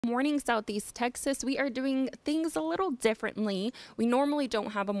Morning, Southeast Texas. We are doing things a little differently. We normally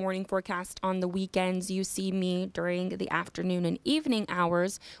don't have a morning forecast on the weekends. You see me during the afternoon and evening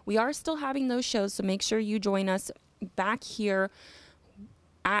hours. We are still having those shows, so make sure you join us back here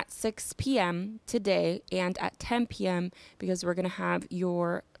at 6 p.m. today and at 10 p.m. because we're going to have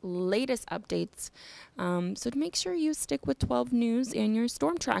your latest updates. So to make sure you stick with 12 News and your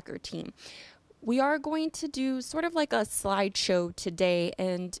Storm Tracker team. We are going to do sort of like a slideshow today,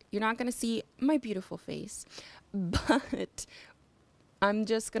 and you're not going to see my beautiful face, but I'm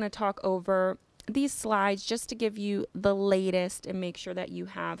just going to talk over these slides just to give you the latest and make sure that you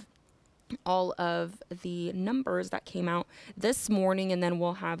have all of the numbers that came out this morning, and then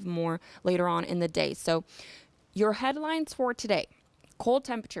we'll have more later on in the day. So your headlines for today: cold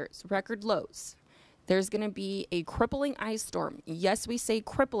temperatures, record lows. There's going to be a crippling ice storm. Yes, we say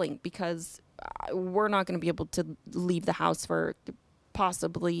crippling because we're not going to be able to leave the house for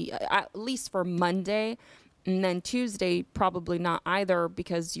possibly at least for Monday. And then Tuesday, probably not either,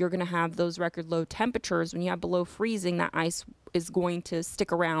 because you're going to have those record low temperatures. When you have below freezing, that ice is going to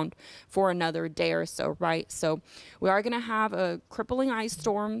stick around for another day or so, right? So we are going to have a crippling ice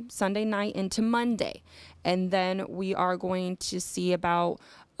storm Sunday night into Monday. And then we are going to see about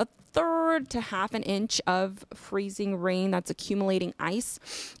a third to half an inch of freezing rain that's accumulating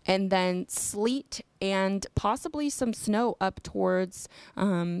ice, and then sleet and possibly some snow up towards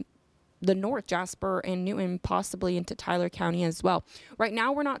the north, Jasper and Newton, possibly into Tyler County as well. Right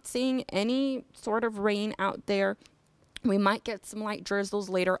now, we're not seeing any sort of rain out there. We might get some light drizzles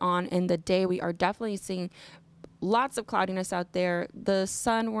later on in the day. We are definitely seeing lots of cloudiness out there. The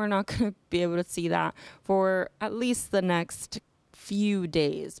sun, we're not going to be able to see that for at least the next few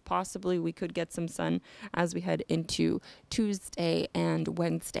days. Possibly we could get some sun as we head into Tuesday and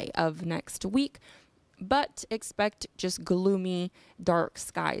Wednesday of next week, but expect just gloomy, dark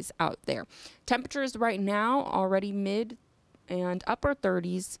skies out there. Temperatures right now already mid and upper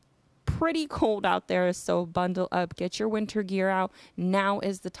 30s. Pretty cold out there, so bundle up, get your winter gear out. Now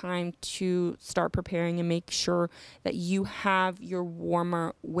is the time to start preparing and make sure that you have your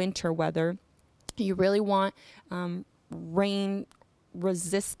warmer winter weather. You really want rain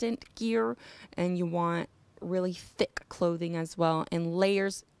resistant gear, and you want really thick clothing as well, and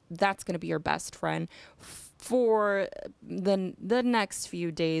layers. That's going to be your best friend for the next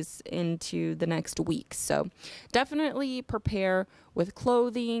few days into the next week. So definitely prepare with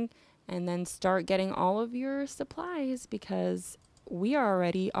clothing and then start getting all of your supplies, because we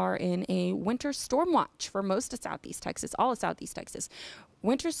already are in a winter storm watch for most of Southeast Texas, all of Southeast Texas.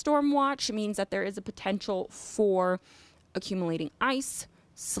 Winter storm watch means that there is a potential for accumulating ice,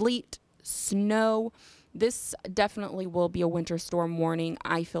 sleet, snow. This definitely will be a winter storm warning,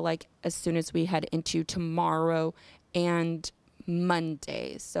 I feel like, as soon as we head into tomorrow and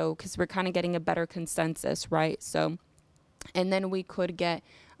Monday. So, because we're kind of getting a better consensus, right? So, and then we could get,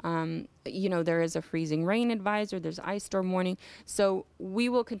 there is a freezing rain advisor, there's ice storm warning. So we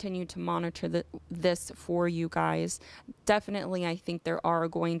will continue to monitor this for you guys. Definitely, I think there are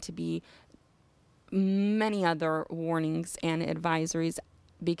going to be many other warnings and advisories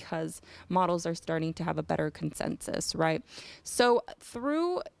because models are starting to have a better consensus, right? So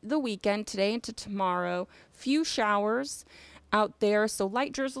through the weekend, today into tomorrow, few showers out there. So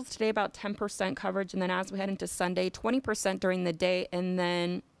light drizzles today, about 10% coverage. And then as we head into Sunday, 20% during the day, and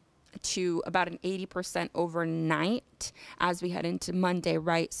then to about an 80% overnight as we head into Monday,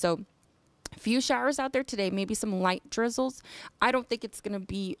 right? So few showers out there today, maybe some light drizzles. I don't think it's going to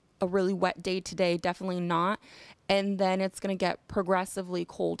be a really wet day today, definitely not. And then it's going to get progressively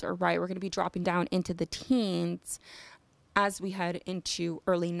colder, right? We're going to be dropping down into the teens as we head into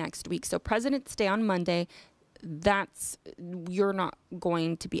early next week. So President's Day on Monday, you're not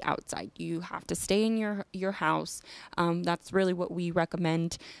going to be outside. You have to stay in your house. That's really what we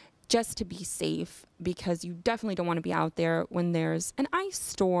recommend, just to be safe, because you definitely don't want to be out there when there's an ice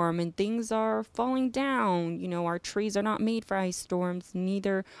storm and things are falling down. You know, our trees are not made for ice storms,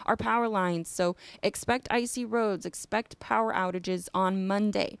 neither are power lines. So expect icy roads, expect power outages on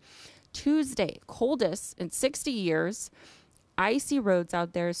Monday. Tuesday, coldest in 60 years, icy roads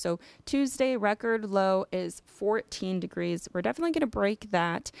out there. So Tuesday, record low is 14 degrees. We're definitely going to break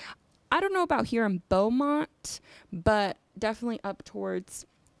that. I don't know about here in Beaumont, but definitely up towards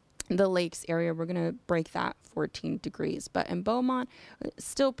the lakes area, we're going to break that 14 degrees. But in Beaumont,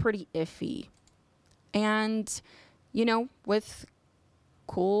 still pretty iffy. And, with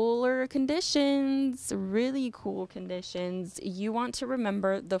cooler conditions, really cool conditions, you want to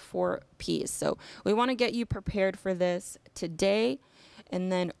remember the 4 Ps. So we want to get you prepared for this today, and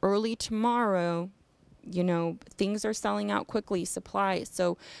then early tomorrow, things are selling out quickly, supplies.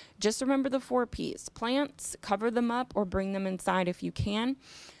 So just remember the 4 P's. Plants, cover them up or bring them inside if you can.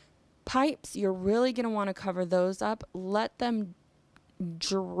 Pipes, you're really going to want to cover those up. Let them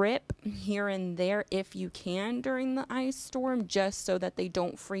drip here and there if you can during the ice storm, just so that they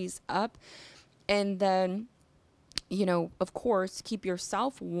don't freeze up. And then, of course, keep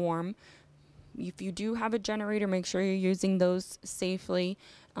yourself warm. If you do have a generator, make sure you're using those safely.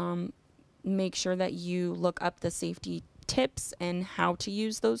 Make sure that you look up the safety tips and how to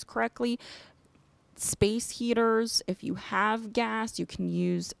use those correctly. Space heaters, if you have gas, you can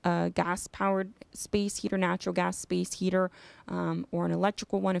use a gas-powered space heater, natural gas space heater, or an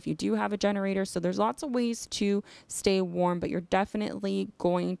electrical one if you do have a generator. So there's lots of ways to stay warm, but you're definitely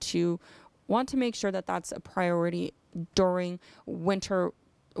going to want to make sure that that's a priority during winter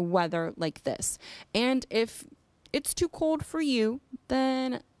weather like this. And if it's too cold for you,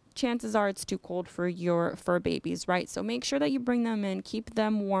 then chances are it's too cold for your fur babies, right? So make sure that you bring them in, keep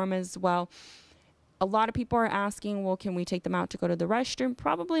them warm as well. A lot of people are asking, well, can we take them out to go to the restroom?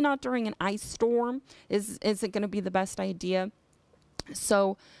 Probably not during an ice storm. Is it going to be the best idea?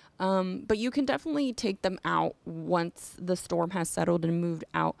 So, but you can definitely take them out once the storm has settled and moved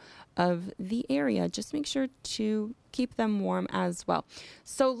out of the area. Just make sure to keep them warm as well.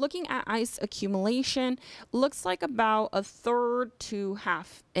 So looking at ice accumulation, looks like about 1/3 to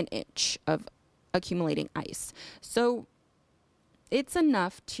 1/2 an inch of accumulating ice. So it's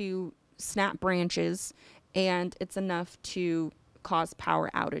enough to snap branches, and it's enough to cause power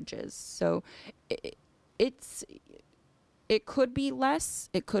outages. So it could be less,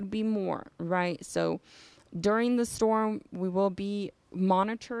 it could be more, right? So during the storm, we will be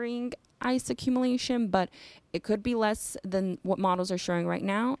monitoring ice accumulation, but it could be less than what models are showing right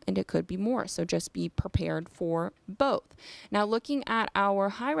now, and it could be more. So just be prepared for both. Now, looking at our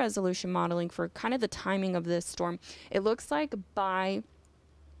high resolution modeling for kind of the timing of this storm, it looks like by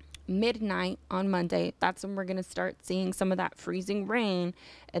midnight on Monday, that's when we're going to start seeing some of that freezing rain.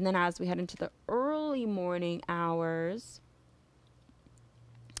 And then as we head into the early morning hours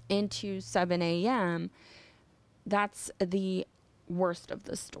into 7 a.m., that's the worst of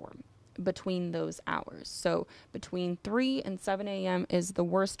the storm between those hours. So between 3 and 7 a.m. is the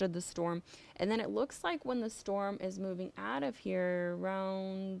worst of the storm. And then it looks like when the storm is moving out of here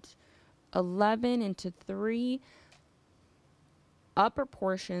around 11 into 3, upper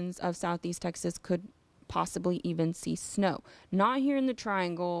portions of southeast Texas could possibly even see snow. Not here in the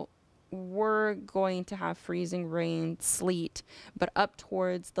Triangle. We're going to have freezing rain, sleet, but up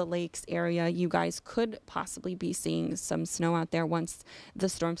towards the lakes area, you guys could possibly be seeing some snow out there once the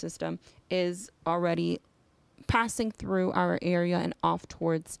storm system is already passing through our area and off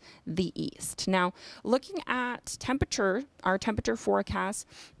towards the east. Now, looking at temperature, our temperature forecast,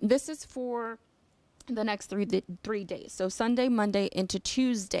 this is for the next three days. So Sunday, Monday into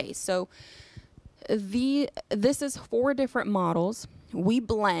Tuesday. So this is 4 different models. We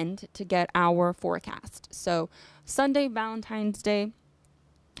blend to get our forecast. So Sunday, Valentine's Day,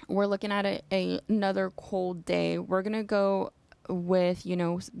 we're looking at another cold day. We're going to go with,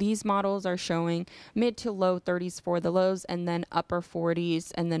 these models are showing mid to low 30s for the lows, and then upper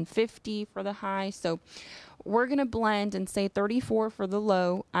 40s, and then 50 for the high. So we're going to blend and say 34 for the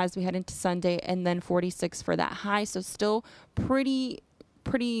low as we head into Sunday, and then 46 for that high. So still pretty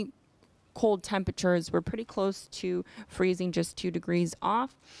cold temperatures. We're pretty close to freezing, just 2 degrees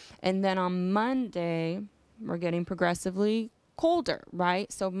off. And then on Monday, we're getting progressively colder, right?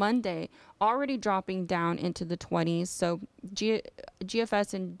 So Monday already dropping down into the 20s. So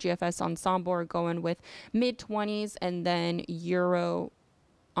GFS and GFS Ensemble are going with mid 20s, and then Euro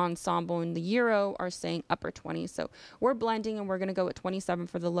Ensemble and the Euro are saying upper 20s. So we're blending, and we're going to go with 27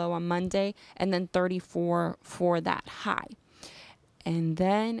 for the low on Monday, and then 34 for that high. And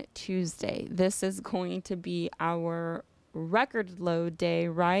then Tuesday, this is going to be our record low day,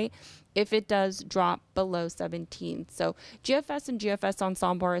 right? If it does drop below 17. So GFS and GFS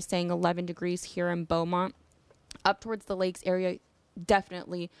Ensemble are saying 11 degrees here in Beaumont. Up towards the lakes area,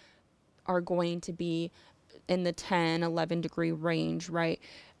 definitely are going to be in the 10, 11 degree range, right?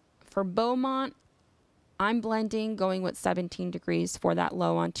 For Beaumont, I'm blending, going with 17 degrees for that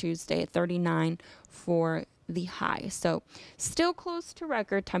low on Tuesday, 39 for the high. So still close to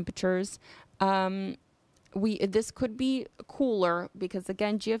record temperatures. This could be cooler because,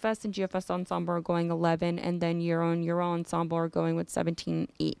 again, GFS and GFS Ensemble are going 11, and then Euro and Euro Ensemble are going with 17,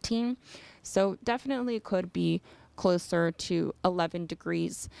 18. So definitely it could be closer to 11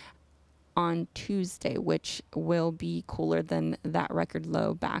 degrees on Tuesday, which will be cooler than that record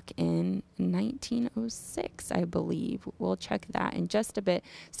low back in 1906, I believe. We'll check that in just a bit.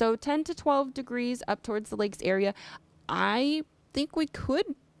 So 10 to 12 degrees up towards the lakes area. I think we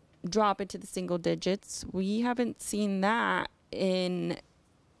could drop into the single digits. We haven't seen that in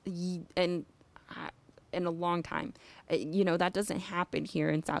a long time. That doesn't happen here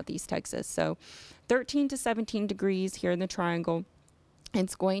in Southeast Texas. So 13 to 17 degrees here in the Triangle.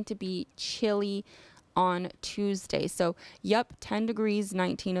 It's going to be chilly on Tuesday. So, 10 degrees,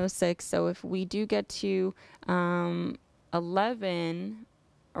 1906. So, if we do get to 11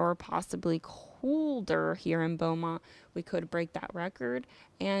 or possibly colder here in Beaumont, we could break that record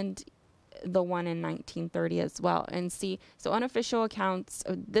and the one in 1930 as well. And see, so unofficial accounts,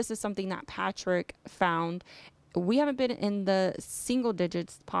 this is something that Patrick found. We haven't been in the single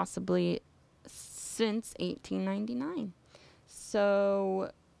digits possibly since 1899.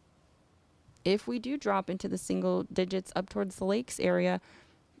 So if we do drop into the single digits up towards the lakes area,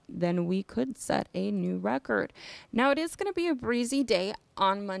 then we could set a new record. Now, it is going to be a breezy day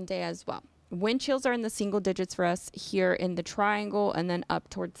on Monday as well. Wind chills are in the single digits for us here in the Triangle, and then up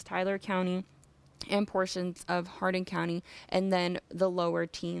towards Tyler County and portions of Hardin County, and then the lower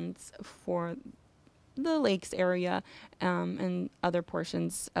teens for the lakes area and other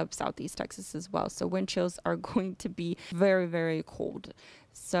portions of Southeast Texas as well. So wind chills are going to be very, very cold.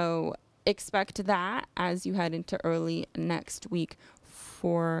 So expect that as you head into early next week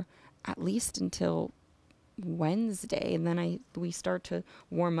for at least until Wednesday. And then we start to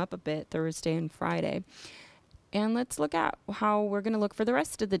warm up a bit Thursday and Friday. And let's look at how we're going to look for the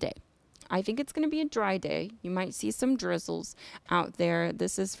rest of the day. I think it's going to be a dry day. You might see some drizzles out there.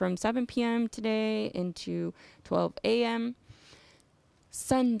 This is from 7 p.m. today into 12 a.m.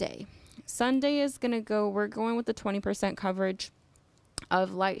 Sunday is going to go, we're going with the 20% coverage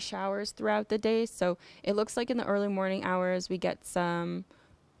of light showers throughout the day. So it looks like in the early morning hours we get some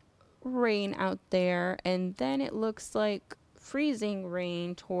rain out there, and then it looks like freezing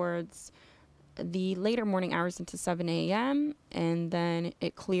rain towards the later morning hours into 7 a.m. and then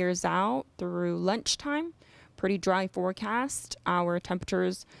it clears out through lunchtime. Pretty dry forecast. Our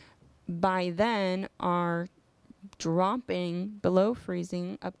temperatures by then are dropping below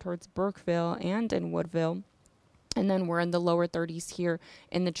freezing up towards Brookville and in Woodville. And then we're in the lower 30s here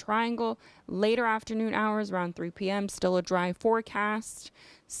in the Triangle. Later afternoon hours around 3 p.m. Still a dry forecast.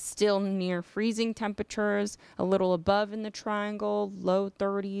 Still near freezing temperatures. A little above in the Triangle. Low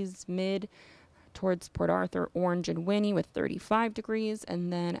 30s, mid towards Port Arthur, Orange, and Winnie with 35 degrees.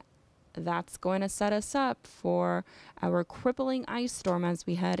 And then that's going to set us up for our crippling ice storm as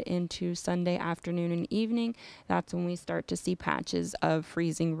we head into Sunday afternoon and evening. That's when we start to see patches of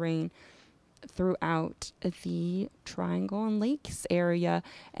freezing rain throughout the Triangle and Lakes area.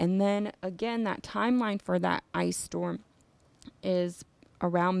 And then again, that timeline for that ice storm is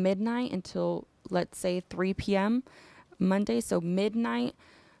around midnight until, let's say, 3 p.m. Monday. So midnight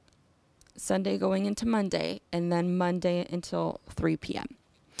Sunday going into Monday, and then Monday until 3 p.m.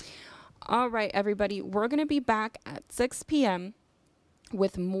 All right, everybody, we're going to be back at 6 p.m.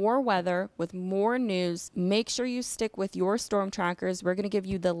 with more weather, with more news. Make sure you stick with your storm trackers. We're going to give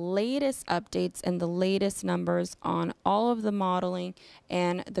you the latest updates and the latest numbers on all of the modeling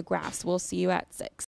and the graphs. We'll see you at 6.